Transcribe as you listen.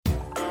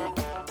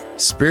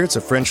Spirits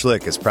of French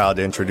Lick is proud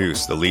to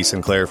introduce the Lee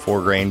Sinclair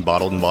 4-grain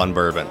bottled and bond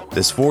bourbon.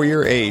 This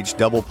 4-year aged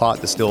double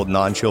pot distilled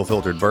non-chill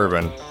filtered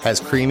bourbon has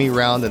creamy,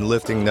 round, and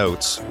lifting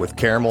notes with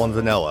caramel and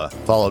vanilla,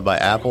 followed by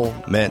apple,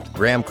 mint,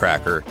 graham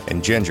cracker,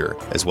 and ginger,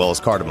 as well as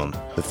cardamom.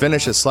 The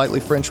finish is slightly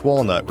French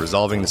walnut,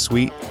 resolving the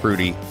sweet,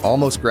 fruity,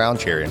 almost ground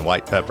cherry and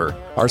white pepper.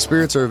 Our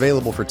spirits are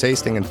available for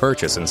tasting and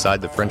purchase inside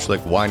the French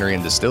Lick Winery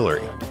and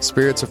Distillery.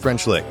 Spirits of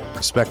French Lick.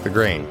 Respect the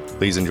grain.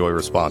 Please enjoy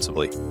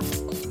responsibly.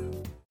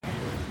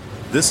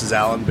 This is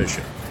Alan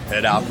Bishop,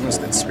 head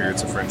alchemist at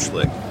Spirits of French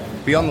Lick.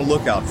 Be on the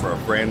lookout for a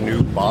brand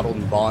new bottled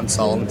and bond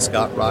Solomon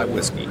Scott rye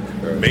whiskey,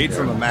 made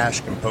from a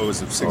mash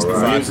composed of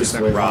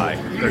 65% rye,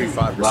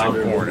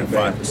 35% corn, and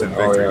 5%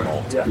 victory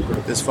malt.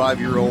 This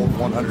 5-year-old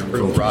 100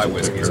 proof rye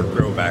whiskey is a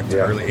throwback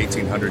to early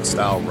 1800s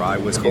style rye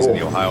whiskeys in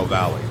the Ohio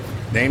Valley.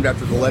 Named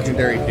after the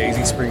legendary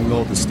Daisy Spring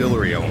Mill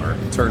distillery owner,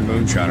 turned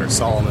moonshiner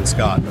Solomon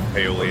Scott of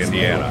Paoli,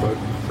 Indiana.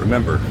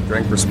 Remember,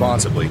 drink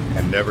responsibly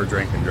and never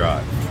drink and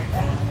drive.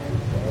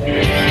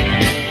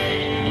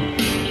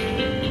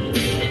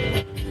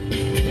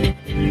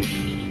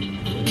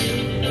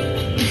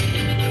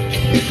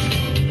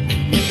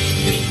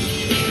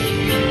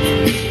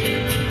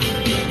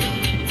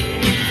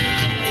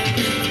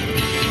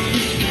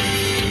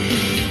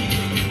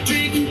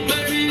 Drinking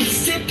bourbon,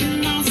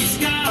 sipping on some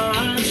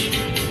scotch.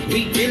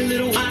 We get a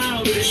little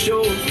wild, but it's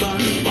sure fun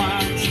to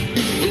watch.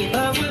 We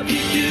love what we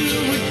do,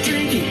 we're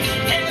drinking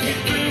every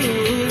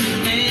brew.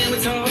 Man, we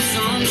talk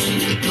some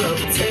shit, but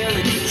we're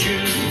telling the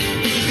truth.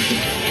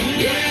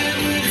 Yeah,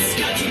 we're the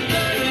Scotch and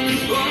bourbon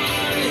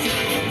boys,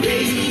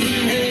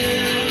 raising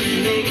hell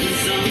and making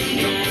some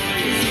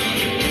noise.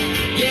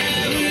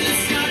 Yeah, we're the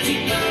Scotch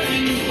and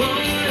bourbon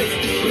boys.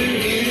 We're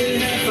here to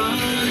have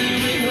fun and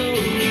we hope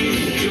you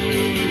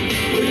enjoy.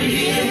 We're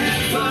here to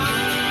have fun.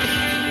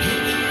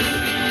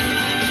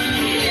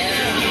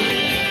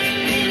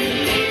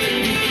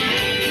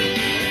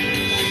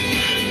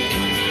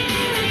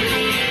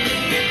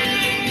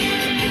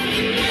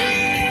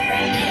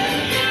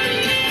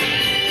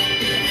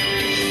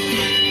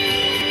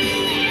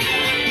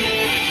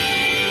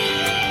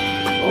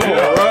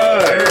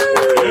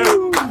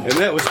 And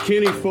that was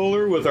Kenny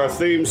Fuller with our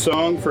theme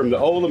song from the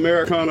Old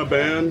Americana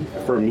Band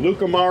from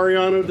Luca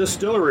Mariano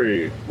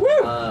Distillery.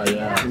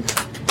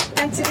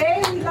 And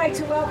today we'd like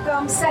to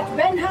welcome Seth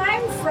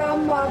Benhaim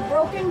from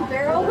Broken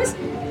Barrel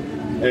Whiskey.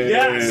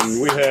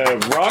 And we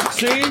have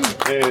Roxy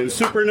and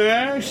Super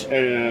Nash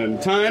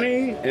and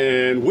Tiny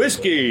and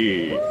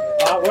Whiskey.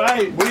 All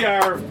right, we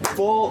are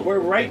full. We're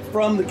right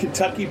from the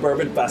Kentucky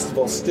Bourbon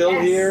Festival, still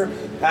here,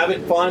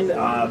 having fun.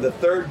 The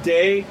third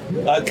day,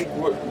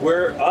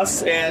 we're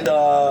us and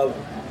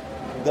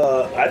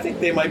I think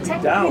they might be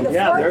down.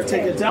 Yeah, they're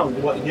taking it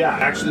down. Well, yeah,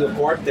 actually the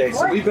fourth day.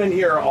 So we've been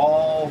here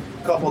all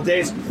couple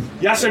days.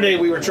 Yesterday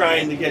we were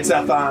trying to get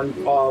Seth on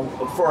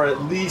for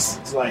at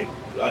least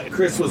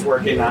Chris was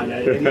working on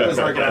it, and he was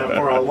working on it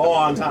for a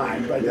long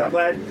time. But I'm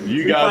glad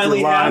you guys were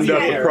lined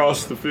up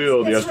across the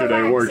field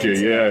yesterday, weren't you?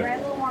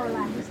 Yeah.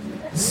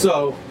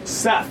 So,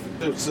 Seth,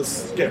 let's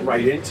just get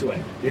right into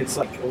it. It's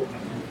like,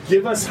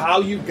 give us how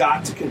you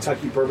got to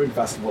Kentucky Bourbon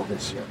Festival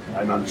this year.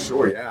 I'm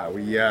sure, yeah.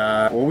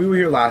 We were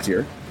here last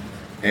year,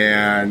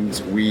 and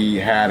we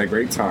had a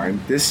great time.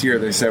 This year,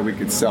 they said we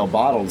could sell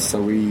bottles,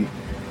 so we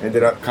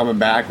ended up coming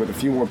back with a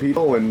few more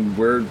people, and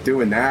we're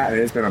doing that,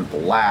 and it's been a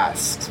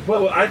blast.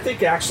 Well, I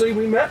think actually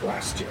we met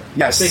last year.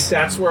 Yes. I think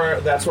that's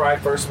where I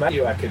first met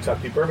you at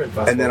Kentucky Bourbon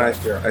Festival. And then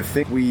last year. I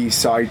think we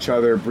saw each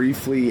other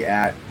briefly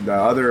at the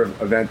other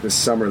event this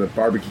summer, the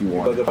barbecue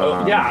one.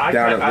 I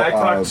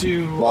talked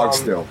to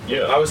Logstill.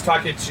 I was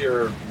talking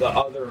to the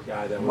other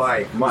guy that was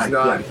Mike, who's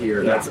not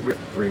here. Yeah. That's we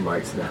have 3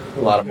 mics now.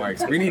 A lot of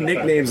mics. We need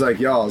nicknames like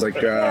y'all's,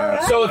 like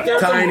so if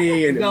there's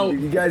Tiny,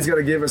 you guys got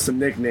to give us some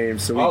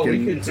nicknames so we can.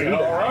 We can do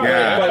that.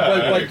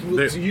 Yeah.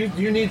 But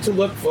you need to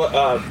look for.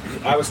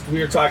 We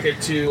were talking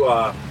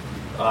to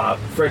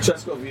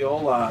Francesco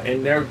Viola,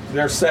 and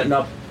they're setting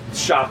up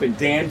shop in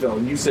Danville,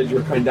 and you said you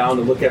were coming down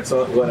to look at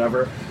some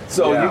whatever.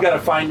 So you got to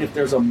find if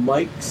there's a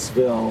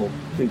Mikesville,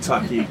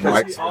 Kentucky,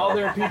 because all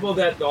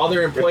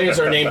their employees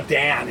are named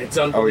Dan. It's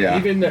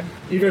unbelievable.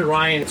 Even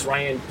Ryan, it's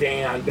Ryan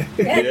Dan.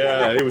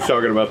 Yeah, he was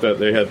talking about that.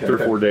 They had 3 or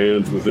 4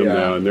 Dans with them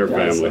now in their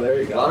family. So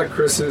there you go. A lot of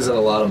Chris's and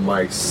a lot of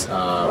Mikes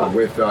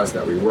with us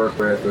that we work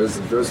with.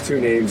 Those 2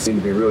 names seem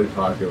to be really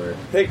popular.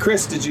 Hey,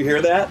 Chris, did you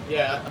hear that?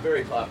 Yeah,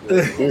 very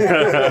popular.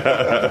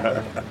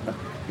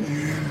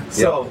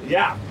 So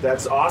yeah,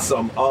 that's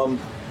awesome.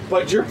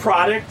 But your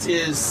product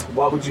is,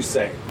 what would you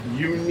say,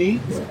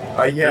 unique?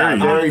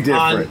 Very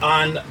different.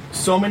 On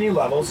so many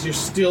levels. You're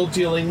still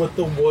dealing with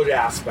the wood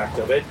aspect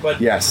of it,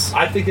 but yes,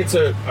 I think it's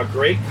a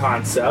great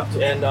concept.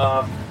 And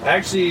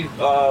actually,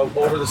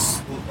 over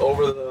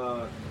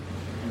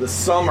the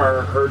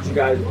summer, heard you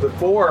guys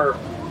before.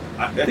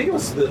 I think it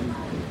was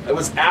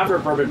after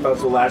Bourbon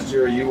Festival last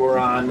year. You were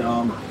on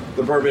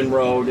the Bourbon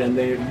Road, and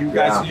you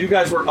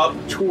guys were up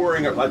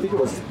touring. I think it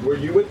was. Were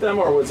you with them,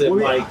 or was it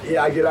like?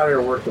 Yeah, I get out here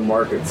and work the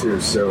market too.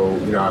 So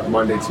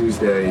Monday,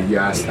 Tuesday, you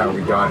asked how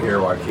we got here.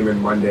 Well, I came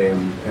in Monday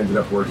and ended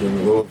up working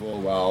in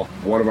Louisville. Well,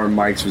 one of our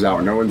mics was out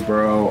in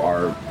Owensboro.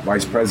 Our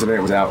vice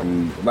president was out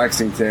in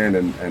Lexington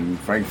and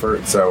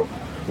Frankfurt. So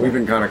we've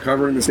been kind of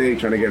covering the state,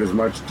 trying to get as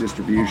much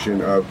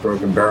distribution of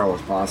Broken Barrel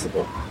as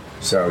possible.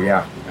 So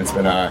yeah, it's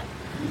been a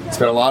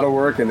lot of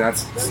work, and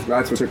that's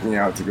what took me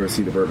out to go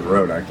see the Bourbon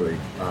Road, actually,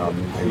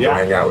 and go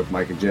hang out with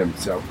Mike and Jim.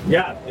 So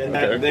yeah,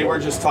 and they were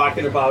just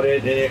talking about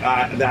it,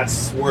 and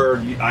that's where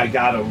I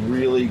got a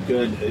really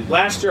good.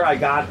 Last year I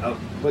got,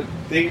 but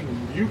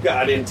you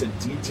got into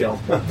detail.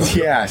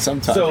 Yeah,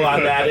 sometimes. So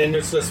on that, and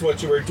it's just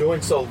what you were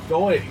doing. So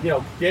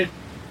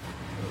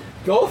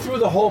go through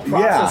the whole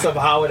process of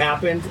how it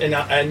happened,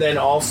 and then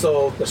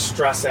also the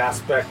stress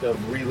aspect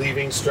of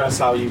relieving stress.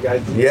 How you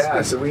guys do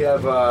this. So we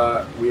have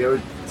a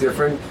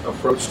different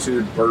approach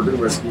to bourbon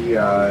whiskey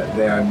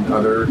than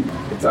other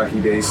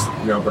Kentucky-based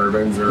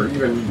bourbons, or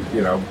even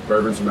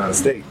bourbons from out of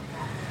state.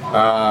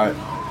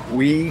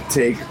 We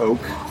take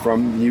oak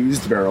from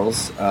used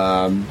barrels,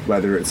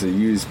 whether it's a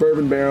used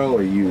bourbon barrel,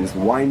 a used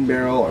wine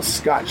barrel, a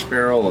Scotch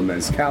barrel, a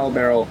mezcal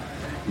barrel.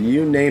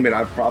 You name it,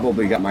 I've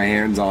probably got my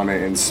hands on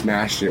it and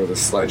smashed it with a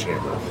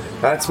sledgehammer.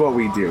 That's what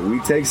we do. We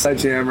take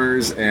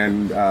sledgehammers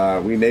and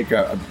we make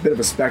a bit of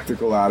a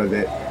spectacle out of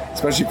it,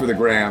 especially for the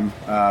gram.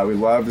 We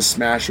love to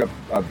smash up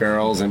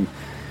barrels, and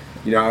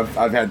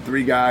I've had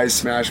 3 guys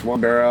smash 1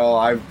 barrel.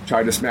 I've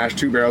tried to smash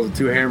 2 barrels with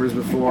 2 hammers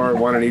before,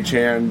 1 in each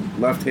hand.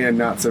 Left hand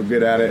not so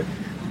good at it,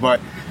 but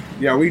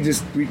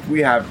we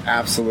have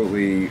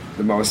absolutely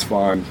the most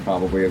fun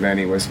probably of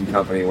any whiskey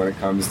company when it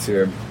comes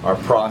to our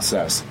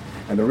process.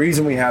 And the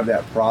reason we have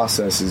that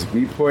process is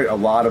we put a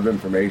lot of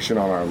information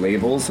on our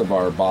labels of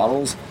our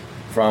bottles,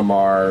 from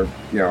our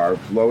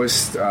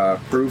lowest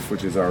proof,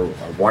 which is our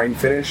wine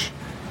finish,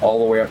 all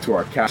the way up to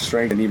our cask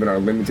strength, and even our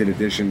limited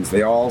editions.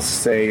 They all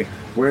say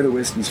where the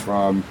whiskey's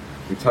from.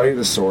 We tell you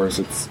the source.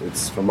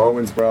 It's from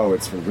Owensboro.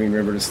 It's from Green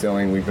River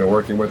Distilling. We've been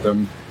working with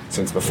them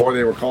since before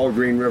they were called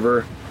Green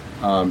River,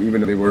 even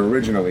though they were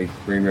originally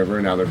Green River,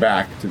 and now they're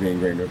back to being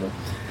Green River.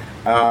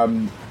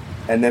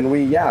 And then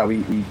we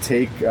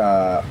take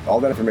all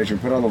that information,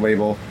 put it on the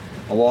label,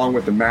 along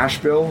with the mash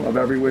bill of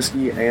every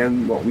whiskey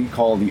and what we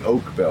call the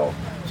oak bill.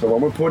 So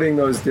when we're putting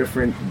those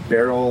different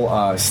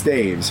barrel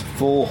staves,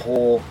 full,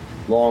 whole,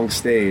 long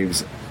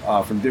staves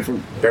from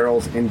different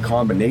barrels in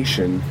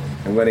combination,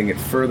 and letting it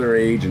further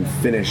age and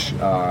finish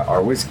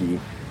our whiskey,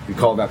 we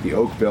call that the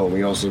oak bill.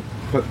 We also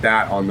put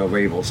that on the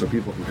label so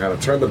people can kind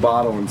of turn the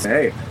bottle and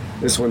say, hey,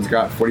 this one's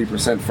got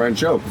 40%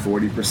 French oak,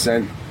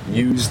 40%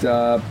 used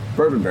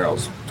bourbon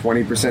barrels,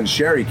 20%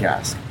 sherry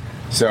cask.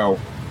 So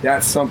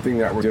that's something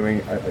that we're doing.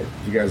 If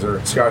you guys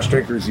are Scotch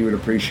drinkers, you would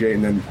appreciate,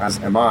 and then as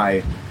am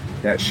I,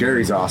 that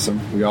sherry's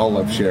awesome. We all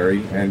love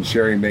sherry, and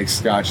sherry makes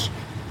Scotch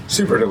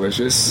super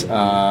delicious.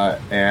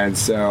 And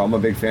so I'm a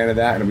big fan of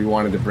that, and we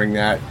wanted to bring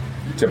that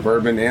to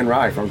bourbon and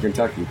rye from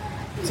Kentucky.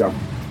 So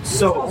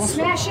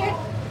smash it,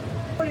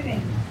 put it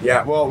in.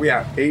 Yeah, well,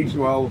 yeah, age,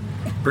 well...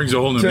 Brings a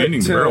whole new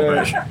meaning to barrel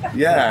mash.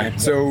 Yeah,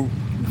 so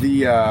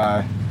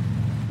the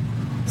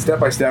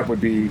step-by-step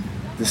would be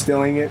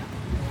distilling it,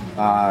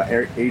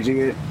 aging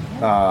it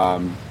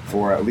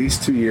for at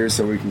least 2 years,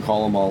 so we can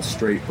call them all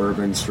straight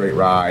bourbon, straight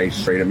rye,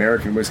 straight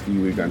American whiskey.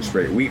 We've done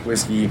straight wheat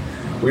whiskey.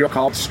 We don't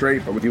call it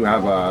straight, but we do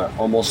have a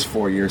almost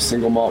 4-year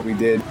single malt we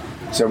did.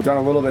 So we've done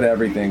a little bit of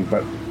everything,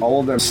 but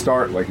all of them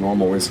start like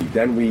normal whiskey.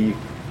 Then we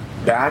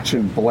batch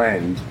and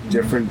blend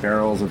different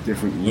barrels of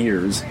different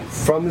years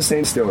from the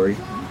same distillery,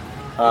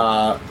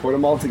 put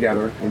them all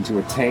together into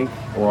a tank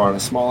or on a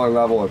smaller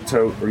level, a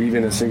tote, or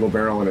even a single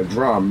barrel in a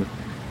drum,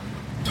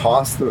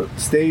 toss the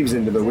staves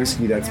into the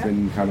whiskey that's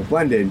been kind of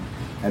blended,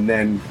 and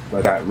then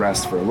let that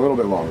rest for a little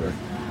bit longer.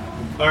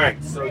 All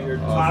right, so you're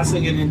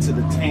tossing it into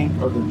the tank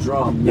or the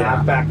drum,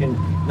 not back in.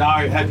 Now,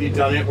 have you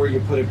done it where you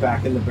put it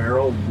back in the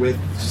barrel with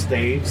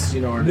staves?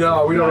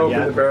 No, we don't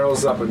open the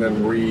barrels up and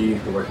then we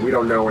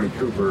don't know any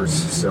coopers,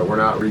 so we're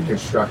not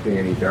reconstructing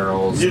any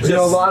barrels.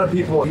 A lot of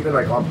people, even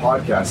like on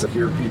podcasts, I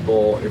hear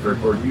people or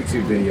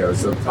YouTube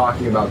videos of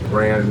talking about the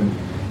brand.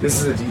 And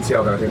this is a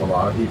detail that I think a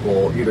lot of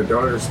people either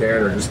don't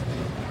understand or just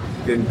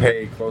didn't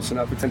pay close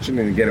enough attention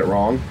and get it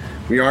wrong.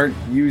 We aren't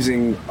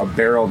using a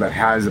barrel that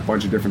has a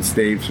bunch of different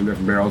staves from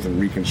different barrels and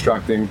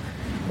reconstructing.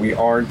 We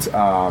aren't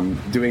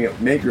doing it.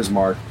 Maker's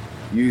Mark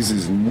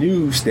uses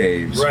new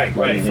staves,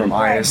 from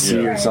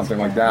ISC or something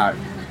like that.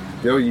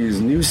 They'll use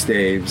new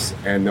staves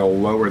and they'll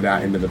lower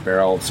that into the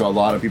barrel. So a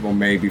lot of people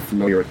may be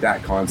familiar with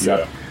that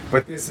concept. Yeah.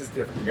 But this is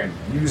different. Again,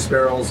 used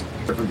barrels,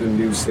 different than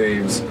new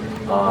staves.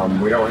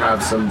 We don't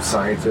have some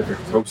scientific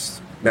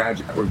toast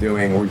magic we're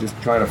doing. We're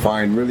just trying to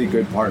find really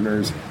good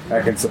partners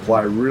that can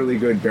supply really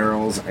good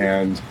barrels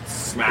and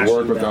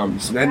work with them.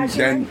 So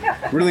then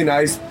really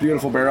nice,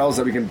 beautiful barrels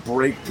that we can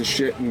break to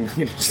shit and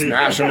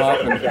smash them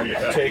up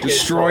and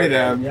destroy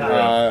them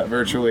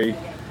virtually.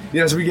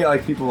 So we get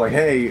like people like,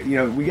 hey,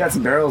 we got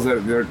some barrels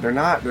that they're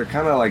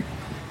kind of like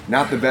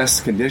not the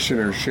best condition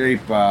or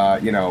shape, blah,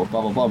 blah,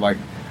 blah. Like,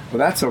 well,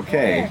 that's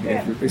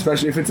okay.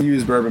 Especially if it's a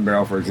used bourbon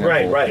barrel, for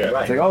example. Right.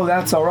 It's like, oh,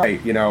 that's all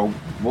right.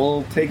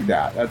 We'll take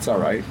that. That's all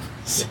right.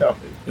 So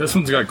This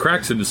one's got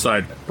cracks in the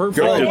side.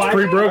 Perfect. Good. It's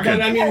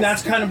pre-broken. I mean,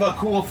 that's kind of a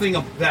cool thing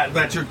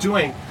that you're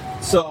doing.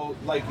 So,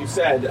 like you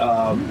said,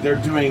 they're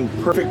doing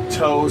perfect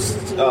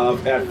toast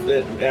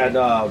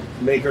at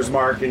Maker's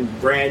Mark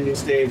and brand new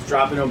staves,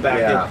 dropping them back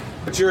in.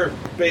 But you're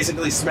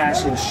basically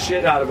smashing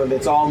shit out of them.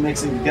 It's all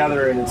mixing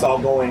together and it's all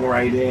going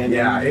right in.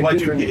 Yeah,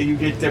 But you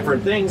get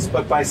different things.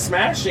 But by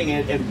smashing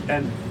it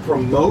and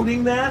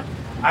promoting that,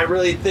 I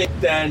really think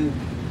then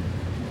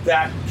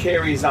that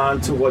carries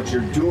on to what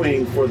you're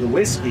doing for the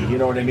whiskey. You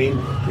know what I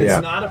mean? It's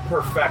not a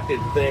perfected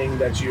thing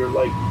that you're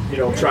like,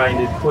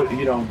 trying to put,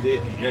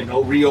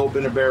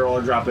 reopen a barrel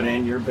or drop it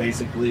in. You're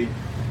basically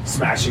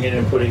smashing it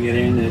and putting it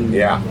in, and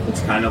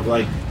it's kind of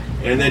like,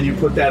 and then you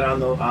put that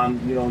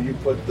you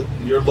put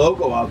your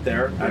logo out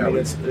there. I mean,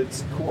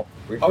 it's cool.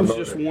 I was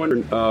just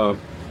wondering,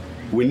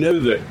 we know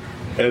that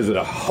as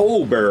a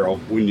whole barrel,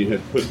 when you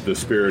had put the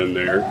spirit in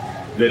there,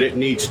 that it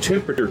needs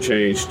temperature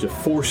change to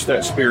force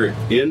that spirit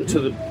into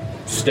the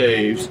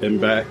staves and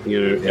back,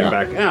 and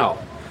back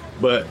out.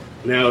 But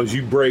now as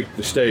you break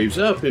the staves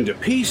up into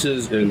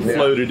pieces and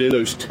float it in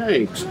those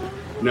tanks,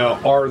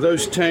 now are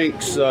those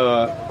tanks,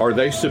 are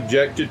they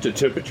subjected to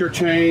temperature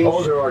change?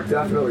 Oh, there are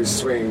definitely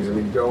swings. I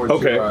mean, go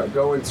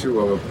into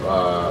a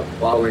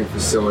bottling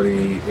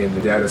facility in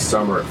the dead of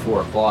summer at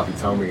 4 o'clock and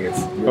tell me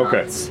it's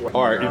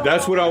All right,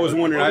 that's what I was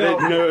wondering. I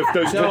didn't know if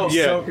those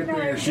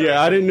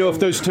I didn't know if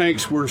those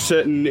tanks were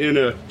sitting in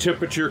a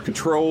temperature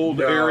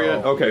controlled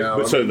area. Okay,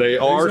 but so they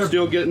are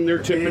still getting their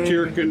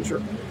temperature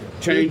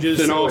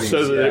changes, and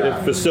also that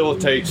it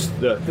facilitates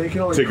to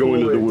go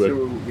into the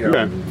wood.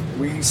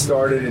 We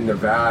started in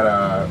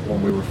Nevada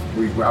when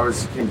I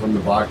came from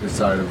the vodka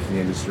side of the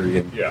industry,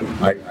 and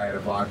I had a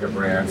vodka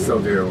brand, still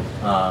do,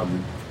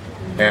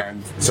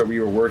 and so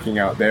we were working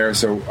out there.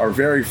 So our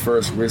very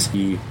first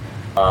whiskey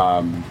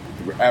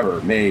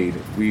ever made,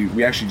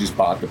 we actually just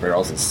bought the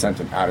barrels and sent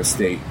them out of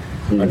state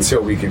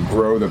until we could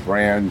grow the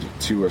brand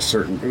to a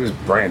certain. It was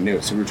brand new,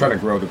 so we were trying to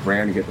grow the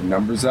brand and get the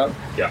numbers up,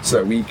 so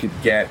that we could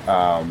get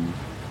to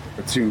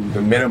the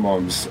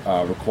minimums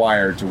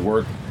required to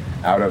work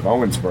out of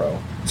Owensboro.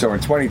 So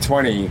in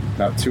 2020,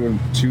 about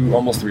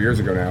almost 3 years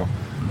ago now,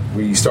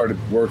 we started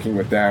working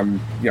with them,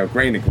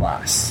 grain to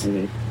glass.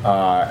 And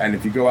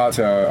if you go out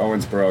to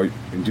Owensboro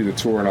and do the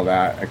tour and all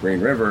that at Green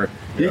River,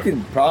 you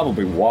can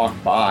probably walk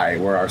by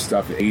where our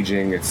stuff is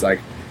aging. It's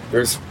like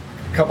there's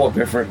a couple of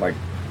different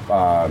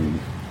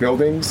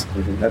buildings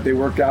that they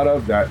work out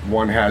of. That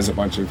one has a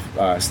bunch of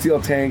steel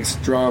tanks,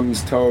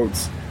 drums,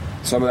 totes.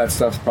 Some of that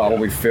stuff's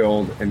probably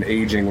filled and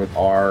aging with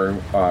our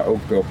oak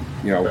bill,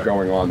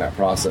 going on that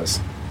process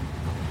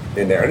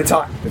in there. And it's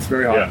hot. It's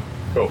very hot. Yeah,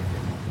 cool.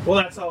 Well,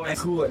 that's always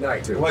cool at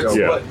night too. They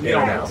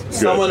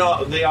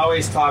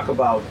always talk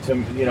about.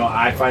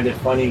 I find it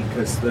funny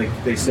because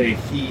they say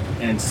heat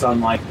and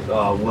sunlight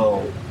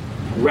will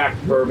wreck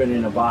bourbon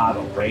in a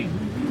bottle, right?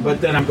 But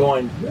then I'm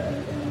going.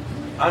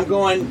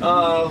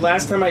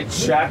 Last time I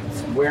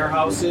checked,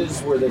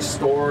 warehouses where they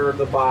store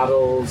the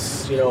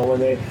bottles, when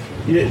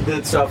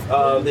that stuff,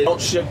 they don't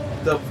ship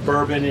the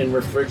bourbon in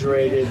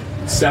refrigerated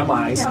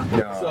semis.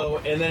 So,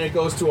 and then it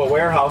goes to a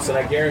warehouse, and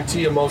I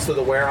guarantee you most of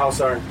the warehouse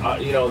aren't,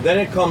 then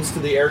it comes to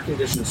the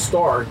air-conditioned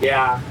store,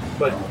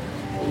 but,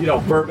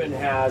 bourbon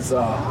has,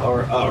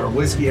 or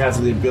whiskey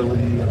has the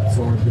ability to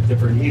absorb the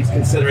different heats,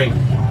 considering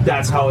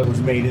that's how it was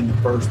made in the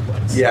first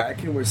place. Yeah, it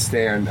can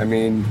withstand. I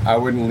mean, I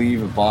wouldn't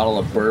leave a bottle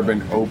of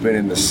bourbon open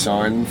in the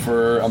sun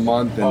for a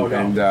month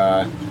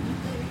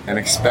and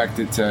expect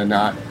it to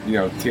not,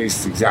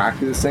 taste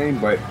exactly the same,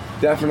 but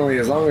definitely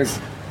as long as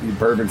the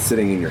bourbon's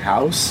sitting in your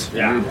house,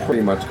 you're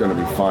pretty much going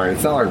to be fine.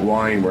 It's not like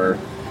wine where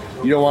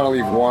you don't want to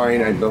leave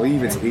wine. I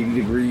believe it's 80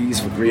 degrees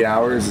for 3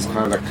 hours is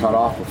kind of the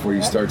cutoff before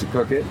you start to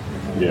cook it.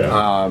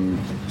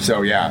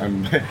 So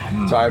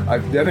I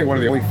think one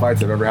of the only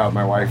fights I've ever had with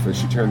my wife was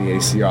she turned the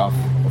AC off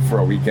for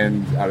a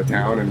weekend out of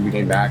town, and we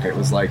came back and it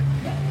was like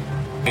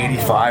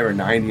 85 or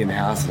 90 in the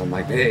house, and I'm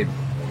like, babe,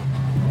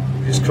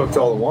 you just cooked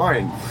all the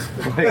wine.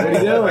 Like, what are you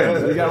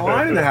doing? We got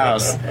wine in the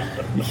house.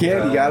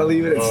 You gotta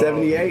leave it at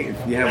 78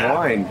 if you have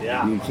wine.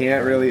 You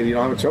can't really, you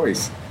don't have a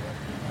choice.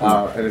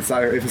 And it's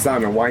not, if it's not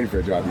in a wine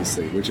fridge,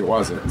 obviously, which it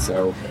wasn't.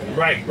 So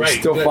you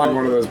still find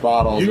one of those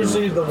bottles.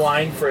 Usually the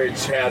wine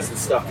fridge has the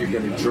stuff you're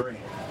going to drink.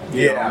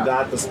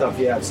 Not the stuff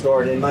you have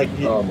stored. And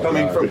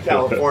coming from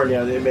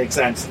California, it makes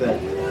sense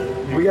that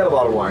we got a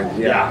lot of wine.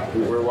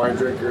 We're wine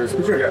drinkers.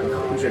 We drink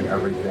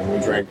everything. We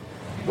drink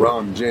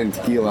rum, gin,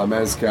 tequila,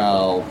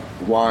 mezcal,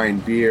 wine,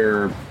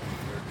 beer.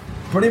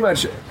 Pretty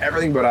much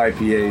everything but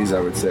IPAs,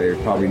 I would say.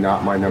 Probably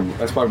not my number.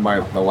 That's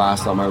probably the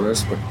last on my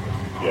list, but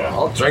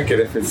I'll drink it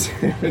if it's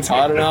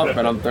hot enough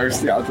and I'm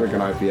thirsty. I'll drink an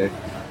IPA.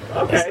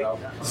 Okay.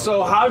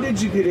 So how did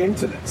you get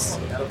into this?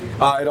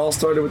 It all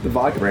started with the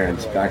vodka brand.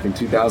 Back in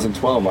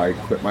 2012, I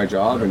quit my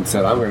job and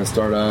said I'm going to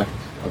start a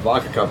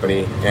vodka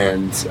company.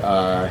 And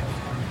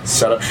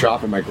set up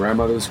shop in my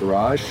grandmother's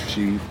garage.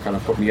 She kind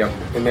of put me up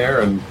in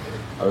there, and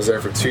I was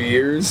there for 2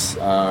 years.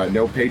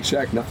 No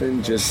paycheck,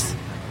 nothing, just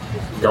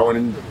going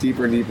in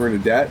deeper and deeper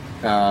into debt,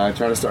 trying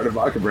to start a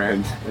vodka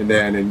brand. And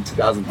then in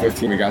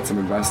 2015, we got some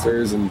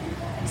investors and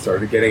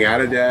started getting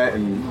out of debt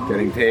and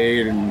getting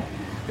paid, and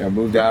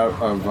moved out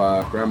of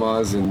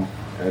grandma's and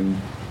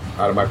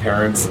out of my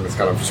parents, and was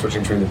kind of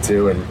switching between the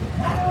two, and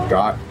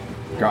got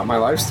my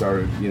life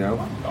started. Yeah,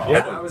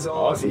 I was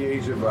all at the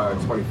age of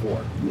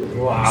 24.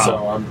 Wow.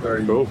 So I'm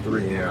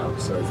 33 now.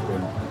 So it's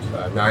been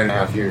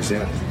 9.5 years.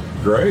 Yeah.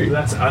 Great.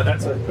 That's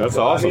awesome.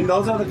 I mean,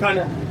 those are the kind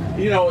of,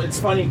 it's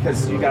funny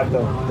because you got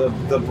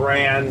the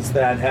brands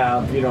that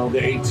have, the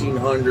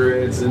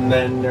 1800s, and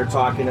then they're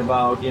talking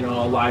about,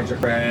 Elijah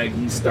Craig,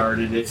 he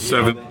started it.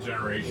 Seventh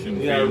generation.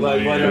 Yeah,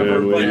 like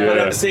whatever. But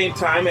at the same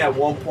time, at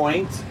one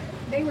point,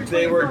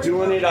 they were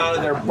doing it out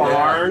of their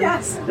barn.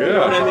 Yes. You know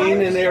what I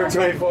mean? And they were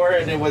 24,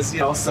 and it was,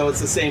 so it's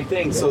the same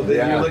thing. So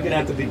then you're looking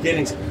at the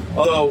beginnings.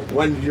 Although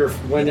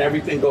when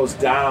everything goes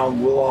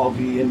down, we'll all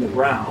be in the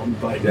ground.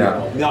 But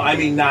no, I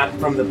mean not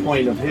from the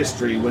point of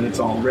history when it's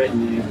all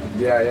written.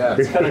 Yeah.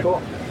 It's kind of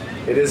cool.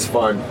 It is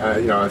fun.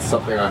 It's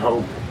something I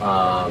hope.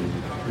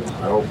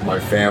 I hope my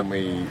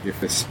family, if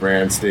this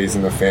brand stays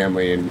in the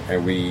family, and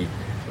I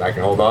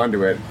can hold on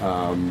to it.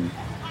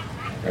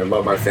 I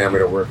love my family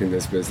to work in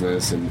this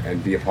business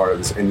and be a part of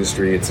this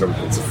industry. It's a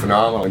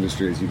phenomenal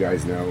industry, as you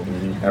guys know.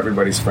 Mm-hmm.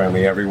 Everybody's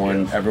friendly.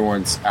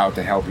 Everyone's out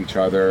to help each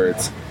other.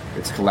 It's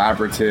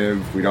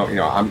collaborative. We don't,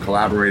 I'm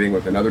collaborating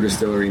with another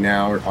distillery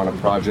now on a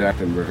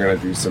project, and we're going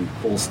to do some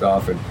cool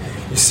stuff. And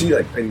you see,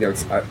 I think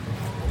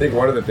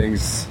one of the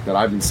things that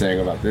I've been saying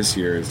about this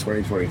year is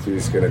 2022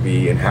 is going to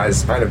be, and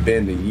has kind of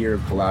been, the year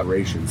of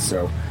collaborations.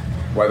 So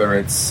whether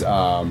it's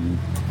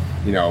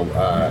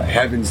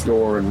Heaven's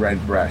Door and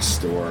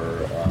Redbreast,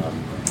 or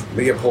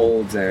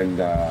Leopold and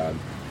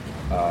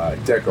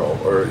Deco,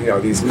 or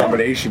these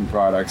combination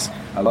products.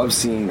 I love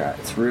seeing that.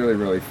 It's really,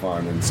 really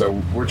fun. And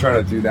so we're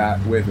trying to do that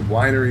with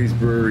wineries,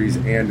 breweries,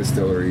 and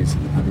distilleries,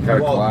 and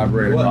kind of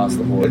collaborate across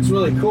the board. It's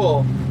really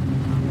cool.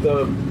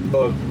 The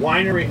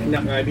winery,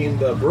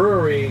 the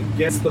brewery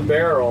gets the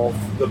barrel,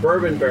 the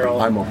bourbon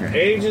barrel,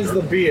 ages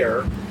the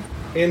beer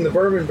in the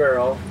bourbon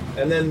barrel,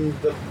 and then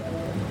the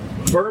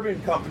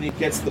bourbon company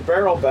gets the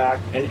barrel back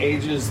and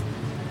ages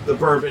the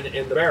bourbon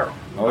in the barrel.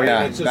 Oh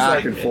yeah, it's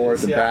back and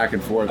forth and back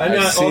and forth. And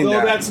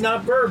although that's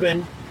not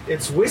bourbon,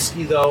 it's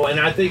whiskey though, and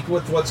I think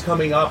with what's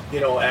coming up,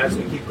 as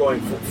we keep going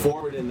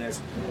forward in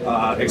this,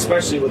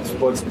 especially with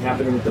what's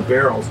happening with the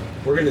barrels,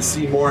 we're going to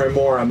see more and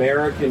more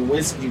American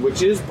whiskey,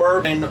 which is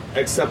bourbon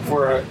except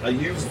for a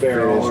used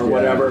barrel or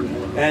whatever.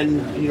 And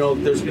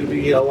there's going to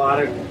be a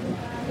lot of.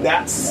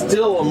 That's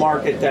still a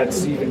market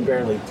that's even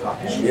barely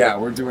touched. Yeah,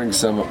 we're doing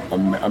some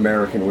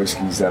American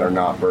whiskeys that are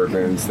not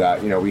bourbons.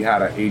 That we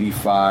had an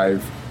 85%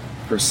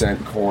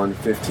 corn,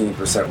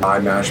 15% rye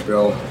mash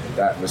bill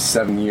that was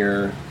 7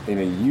 year in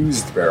a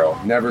used barrel.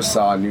 Never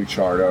saw new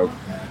charred oak.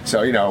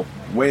 So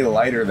way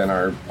lighter than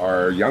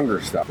our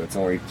younger stuff. That's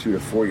only 2 to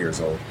 4 years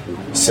old.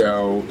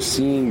 So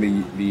seeing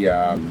the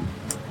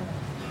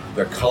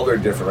color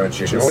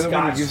differentiation. Or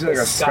when it gives you like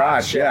a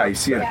scotch, you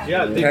see a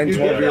 10,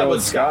 12-year-old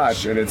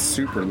scotch, and it's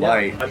super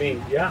light. I mean,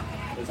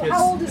 So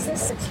how old is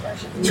this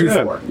expression?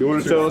 2-4. You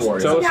want to tell us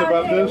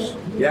about this?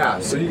 Yeah,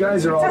 so you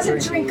guys are all Doesn't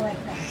drinking. drink like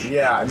that.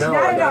 Yeah, no,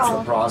 Not at that's all.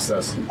 the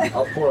process.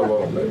 I'll pour a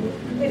little bit.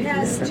 It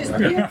has just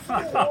beautiful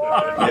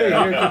warm.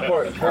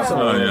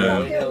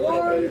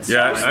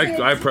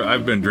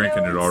 I've been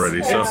drinking it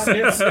already. So it's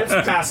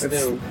past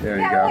noon. There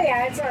you go.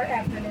 Yeah, it's our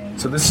afternoon.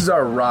 So this is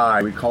our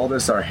rye. We call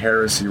this our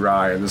heresy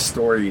rye. And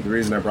the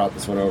reason I brought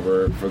this one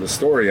over for the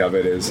story of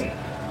it is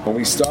when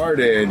we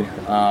started, we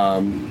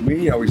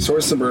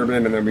sourced some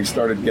bourbon, and then we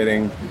started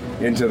getting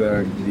into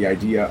the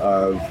idea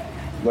of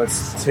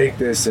let's take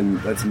this and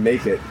let's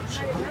make it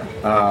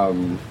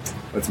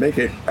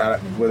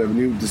with a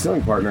new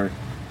distilling partner.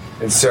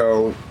 And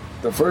so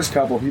the first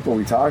couple of people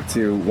we talked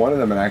to, one of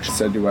them had actually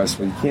said to us,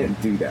 well, you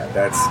can't do that.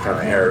 That's kind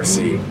of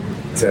heresy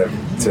to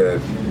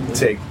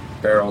take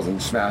barrels and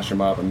smash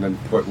them up and then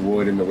put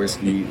wood in the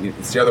whiskey.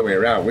 It's the other way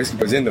around. Whiskey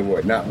goes in the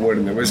wood, not wood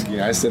in the whiskey.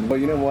 And I said, well,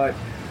 you know what?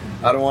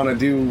 I don't want to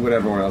do what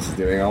everyone else is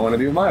doing. I want to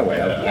do it my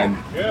way. And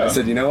I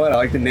said, you know what? I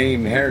like the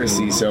name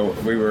heresy. So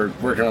we were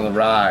working on the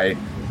rye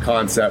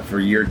concept for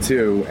year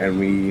 2, and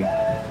we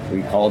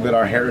called it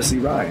our heresy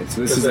rye.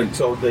 So this is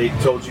so they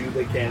told you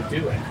they can't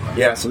do it.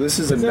 Yeah, so this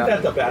is Isn't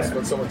that the best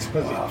when someone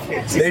tells you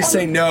can't do it? They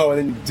say no, and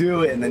then you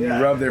do it, and then you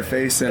rub their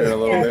face in it a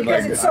little bit.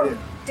 Because it's so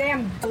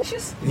damn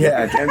delicious.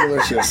 Yeah, damn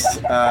delicious.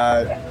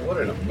 what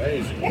an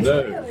amazing It's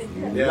really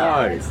good.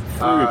 Nice.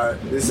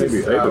 This Maybe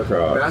is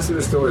apricot. Master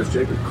Distiller is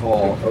Jacob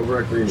Call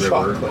over at Green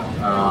River.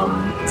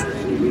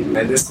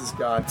 And this has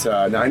got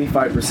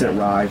 95%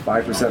 rye,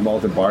 5%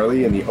 malted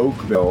barley, and the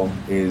oak bill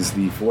is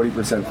the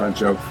 40%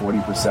 French oak,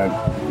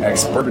 40%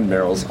 ex-bourbon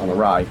barrels on the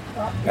rye,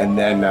 and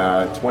then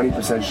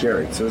 20%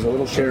 sherry. So there's a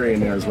little sherry in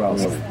there as well.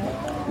 So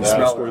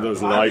That's where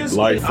those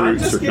light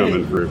fruits are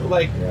coming through.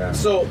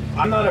 So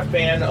I'm not a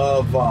fan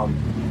of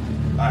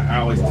I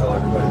always tell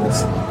everybody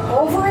this.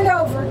 Over and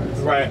over.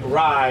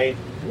 Rye,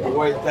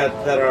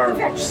 that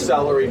are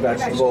celery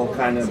vegetable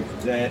kind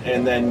of,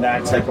 and then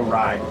that type of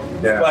rye.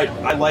 Yeah. But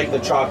I like the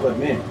chocolate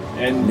mint.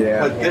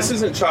 But this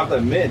isn't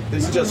chocolate mint.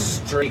 This is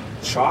just straight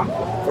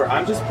chocolate.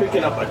 I'm just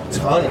picking up a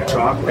ton of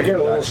chocolate. I get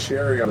a little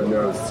sherry on the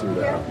nose too,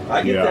 though.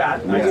 I get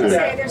that. I get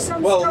There's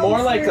some that. Well, stone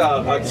more like fruit.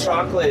 a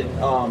chocolate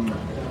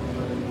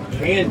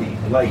candy,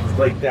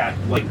 like that,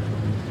 like.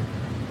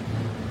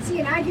 See,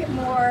 and I get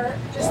more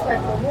just like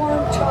a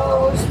warm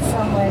toast,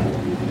 some like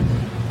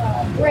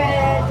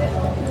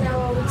bread, you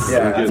know.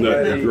 Yeah, getting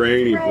that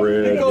grainy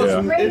bread. It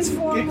goes,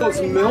 Yeah. it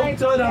goes milk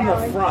dud on the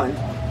front,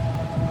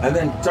 and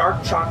then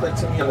dark chocolate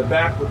to me on the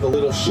back with a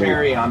little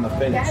sherry on the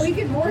finish. Yeah, we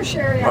get more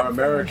sherry. Our on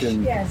the American,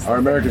 finish. Yes. our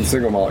American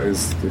single malt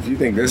is. If you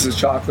think this is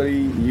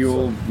chocolatey,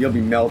 you'll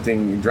be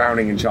melting,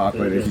 drowning in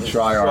chocolate if you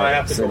try So our I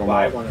have to single go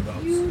buy malt. one of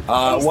those.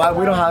 Well,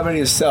 we don't have any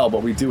to sell,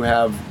 but we do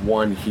have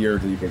one here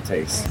that you can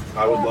taste.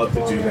 I would love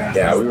to do that.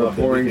 Yeah, I we would were love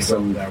to pouring go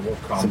some there. We'll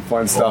come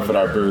fun stuff over at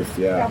our there. booth.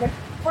 Yeah, Yeah. but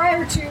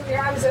prior to,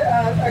 I was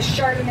a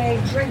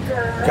Chardonnay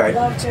drinker. I Okay.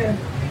 love to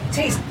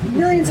taste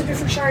millions of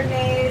different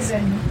Chardonnays,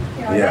 and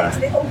I like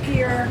the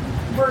oakier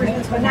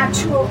versions, but not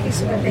too oaky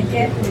so that they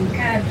get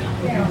kind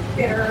of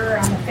bitter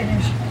on the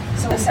finish.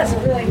 So this has a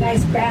really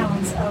nice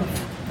balance of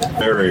the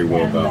Very oak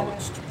well and,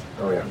 balanced.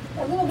 Oh yeah.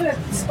 a little bit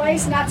of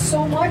spice, not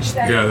so much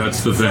that Yeah,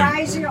 that's the thing.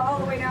 fries you all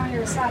the way down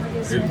your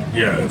esophagus.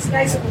 Yeah. It's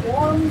nice and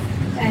warm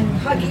and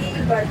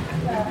huggy, but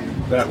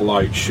That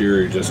light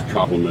sherry just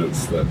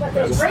complements that but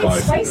the great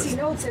spiciness. spicy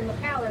notes in the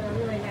palate are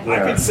really nice. I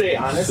could say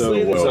honestly, So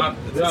this, well. this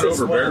It's not is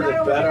one of overbearing.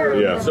 the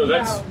better. Yeah. So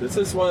that's This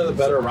is one of the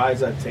better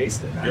ryes I've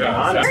tasted. I mean, Yeah,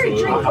 honestly,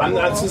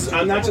 absolutely.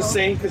 I'm not just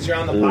saying because you're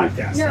on the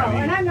podcast. No, I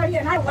mean, and I'm not.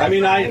 And I like. I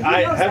mean, that. He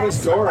I knows Heaven's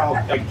that. Door,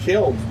 I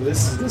killed.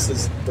 This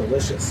is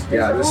delicious.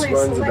 Yeah, There's this only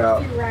runs select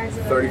about few ryes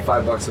that are-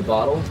 $35 a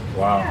bottle,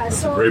 wow. Yeah, That's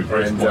so- a great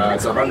price and point.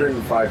 it's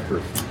 105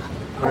 proof.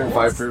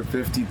 105 proof,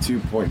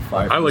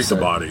 52.5. I like the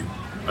body.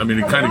 I mean,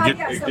 it kind of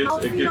gets the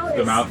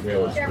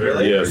mouthfeel. Is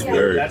very, Yes,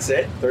 very. That's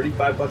it.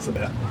 $35 a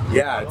bit.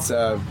 Yeah, it's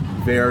a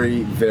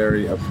very,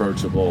 very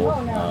approachable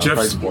Oh, no.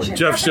 price point.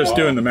 Jeff's just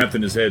doing the math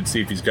in his head,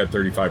 see if he's got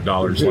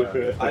 $35 left.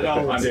 I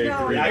don't. On day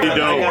three. I You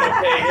don't. gotta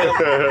pay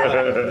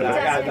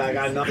him. I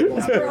got nothing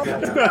left.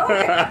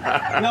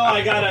 No,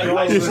 I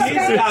gotta. She's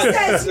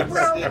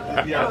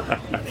got. Yeah.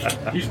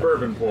 He's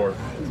bourbon poor.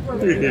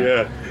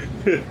 Yeah.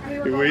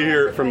 We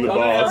hear it from the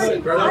boss.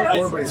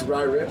 But he's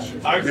rye rich.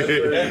 I mean,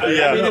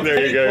 if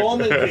there you go.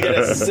 Coleman could get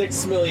a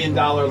 $6 million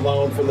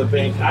loan from the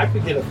bank, I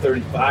could get a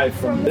 35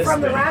 from this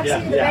from the bank.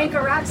 Roxy, the Bank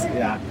of Roxy.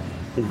 Yeah.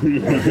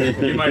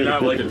 You might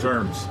not like the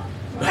terms.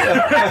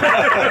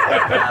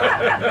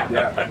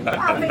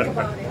 I'll think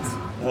about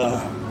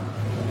it.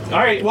 All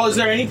right. Well, is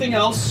there anything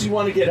else you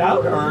want to get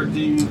out, or do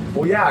you?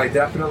 Well, yeah, I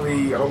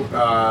definitely hope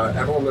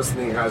everyone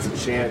listening has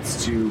a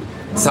chance to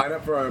sign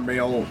up for our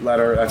mail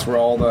letter. That's where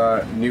all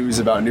the news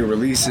about new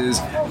releases,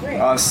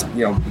 us,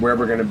 where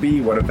we're going to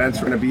be, what events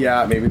we're going to be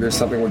at. Maybe there's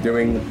something we're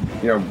doing.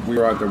 We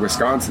were at the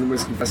Wisconsin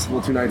Whiskey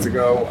Festival 2 nights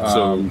ago.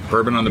 So,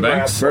 Bourbon on the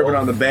Banks? Bourbon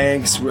on the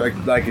Banks.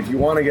 Like if you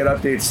want to get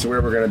updates to where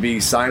we're going to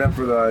be, sign up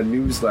for the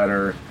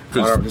newsletter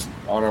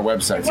on our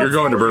website. You're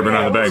going to Bourbon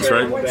on the Banks,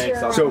 right?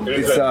 So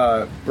it's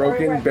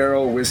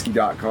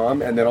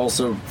brokenbarrelwhiskey.com, and then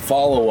also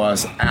follow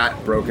us at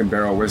Broken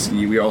Barrel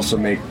Whiskey. We also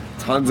make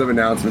tons of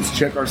announcements.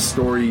 Check our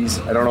stories.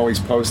 I don't always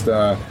post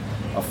a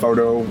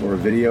photo or a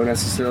video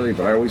necessarily,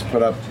 but I always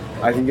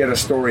I can get a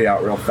story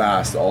out real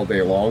fast all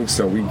day long.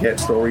 So we get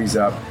stories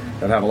up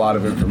that have a lot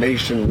of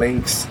information,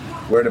 links,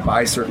 where to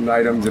buy certain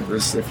items.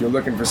 If you're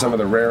looking for some of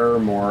the rarer,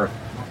 more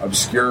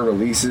obscure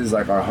releases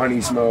like our Honey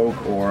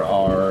Smoke or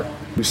our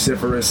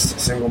Luciferous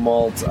Single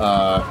Malt,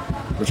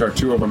 which are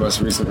two of our most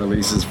recent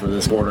releases for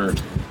this quarter.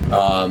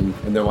 And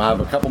then we'll have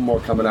a couple more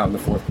coming out in the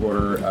fourth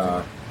quarter.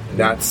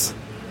 That's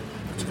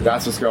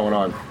what's going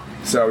on.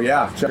 So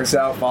yeah, check us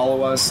out,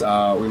 follow us.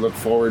 We look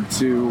forward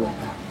to,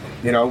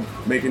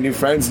 making new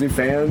friends, new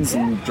fans,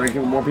 and drinking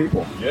with more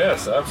people.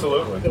 Yes,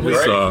 absolutely. We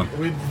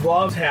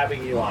loved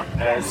having you on.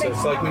 It's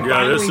like we Yeah,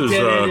 finally this is,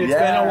 did it. It's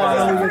been a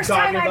while. We've been First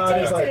time talking I've about it.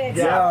 tasted Like,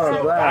 it.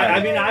 I'm glad.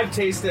 I mean, I've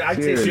tasted.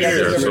 Cheers.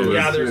 Cheers. Cheers.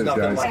 Yeah, there's Cheers,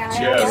 nothing guys. like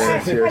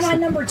Yes. I'm on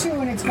number 2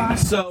 and it's gone.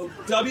 So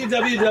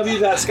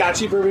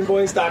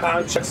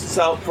www.scotchybourbonboys.com. Check us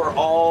out for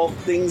all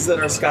things that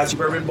are Scotchy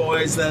Bourbon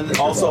Boys. Then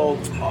also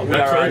we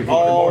are on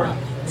all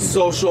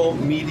social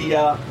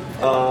media.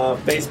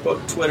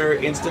 Facebook, Twitter,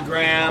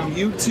 Instagram,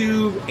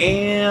 YouTube,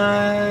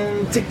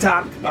 and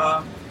TikTok.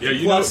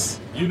 Plus,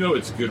 you know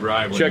it's a good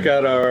ride. When Check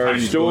out our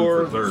Tiny's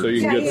store going for third. so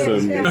you can get Yeah,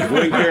 some yeah.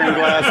 wind carrying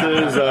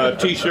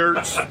glasses,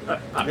 t-shirts,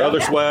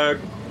 other swag.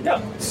 yeah.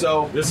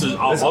 So This is,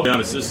 I'll be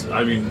honest,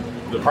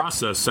 the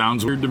process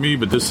sounds weird to me,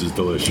 but this is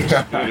delicious.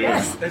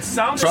 Yes. it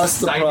sounds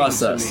Trust the exciting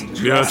process. to me.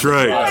 Yeah, that's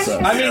right.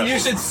 Process. I mean, you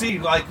should see.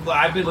 Like,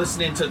 I've been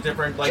listening to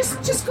different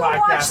Just go watch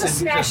the and you just-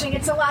 smashing.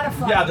 It's a lot of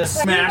fun. Yeah, the But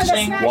even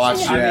smashing. Watch,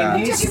 it- yeah.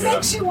 It just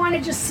makes you want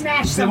to just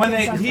smash So when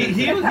something.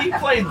 he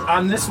played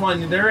on this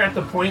one, they're at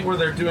the point where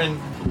they're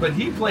doing but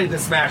he played the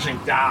smashing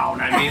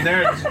down. I mean,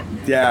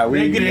 they're we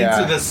they get yeah.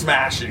 into the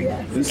smashing.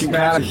 You can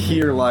kind of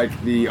hear like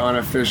the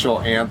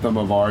unofficial anthem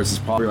of ours is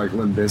probably like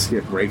Limp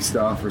Bizkit Break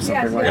Stuff or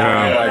something like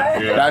that.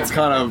 Like, that's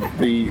kind of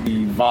the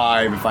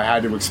vibe. If I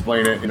had to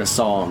explain it in a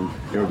song,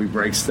 it would be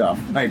Break Stuff.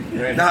 Like,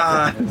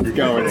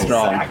 going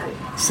strong. Exactly.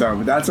 So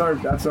but that's our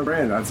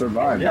brand. That's our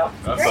vibe. Yep.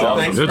 That's So awesome.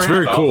 thanks That's for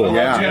very having cool. us.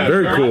 Yeah.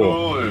 Very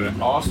cool. And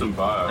an awesome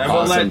vibe. And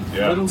we'll let Awesome.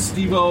 Yeah. little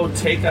Steve-O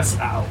take us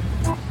out.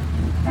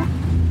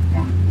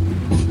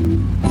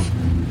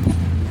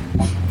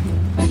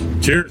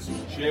 Cheers.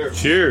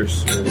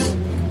 Cheers.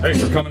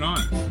 Thanks for coming on.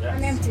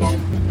 I'm empty.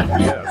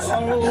 Yes.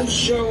 Oh,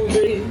 show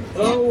me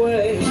the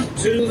way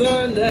to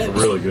the next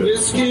Really good.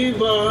 whiskey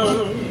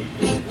bar.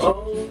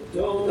 Oh,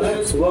 don't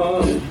ask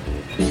why.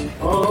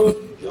 Oh,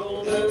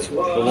 don't ask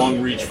why. The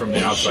long reach from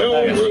the outside.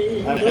 Show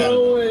me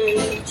the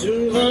way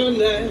to the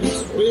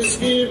next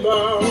whiskey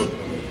bar.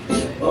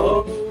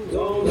 Oh,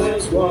 don't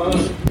ask why.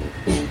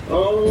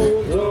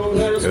 Oh, don't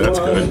ask Yeah, that's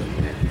why. good.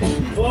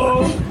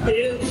 For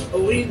if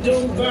we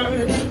don't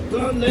find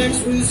the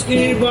next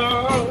whiskey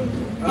bar,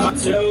 I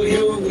tell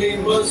you we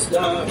must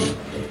die.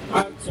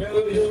 I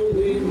tell you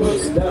we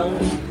must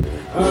die.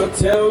 I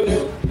tell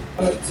you,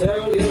 I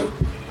tell you,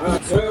 I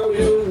tell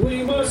you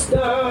we must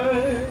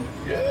die.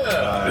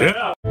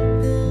 Yeah.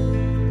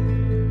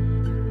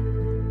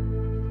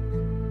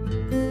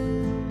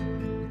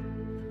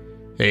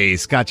 Hey,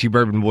 Scotchy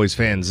Bourbon Boys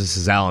fans, this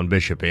is Alan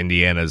Bishop,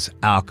 Indiana's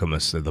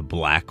alchemist of the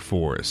Black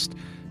Forest.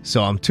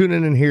 So I'm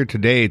tuning in here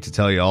today to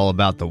tell you all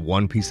about the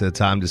One Piece at a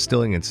Time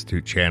Distilling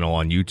Institute channel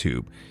on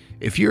YouTube.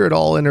 If you're at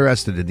all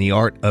interested in the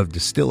art of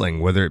distilling,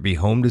 whether it be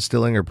home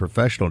distilling or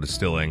professional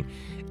distilling,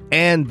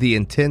 and the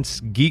intense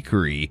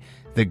geekery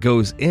that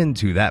goes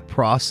into that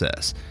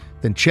process,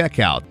 then check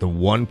out the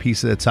One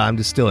Piece at a Time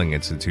Distilling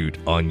Institute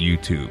on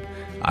YouTube.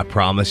 I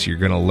promise you're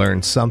going to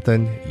learn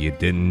something you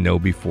didn't know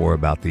before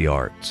about the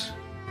arts.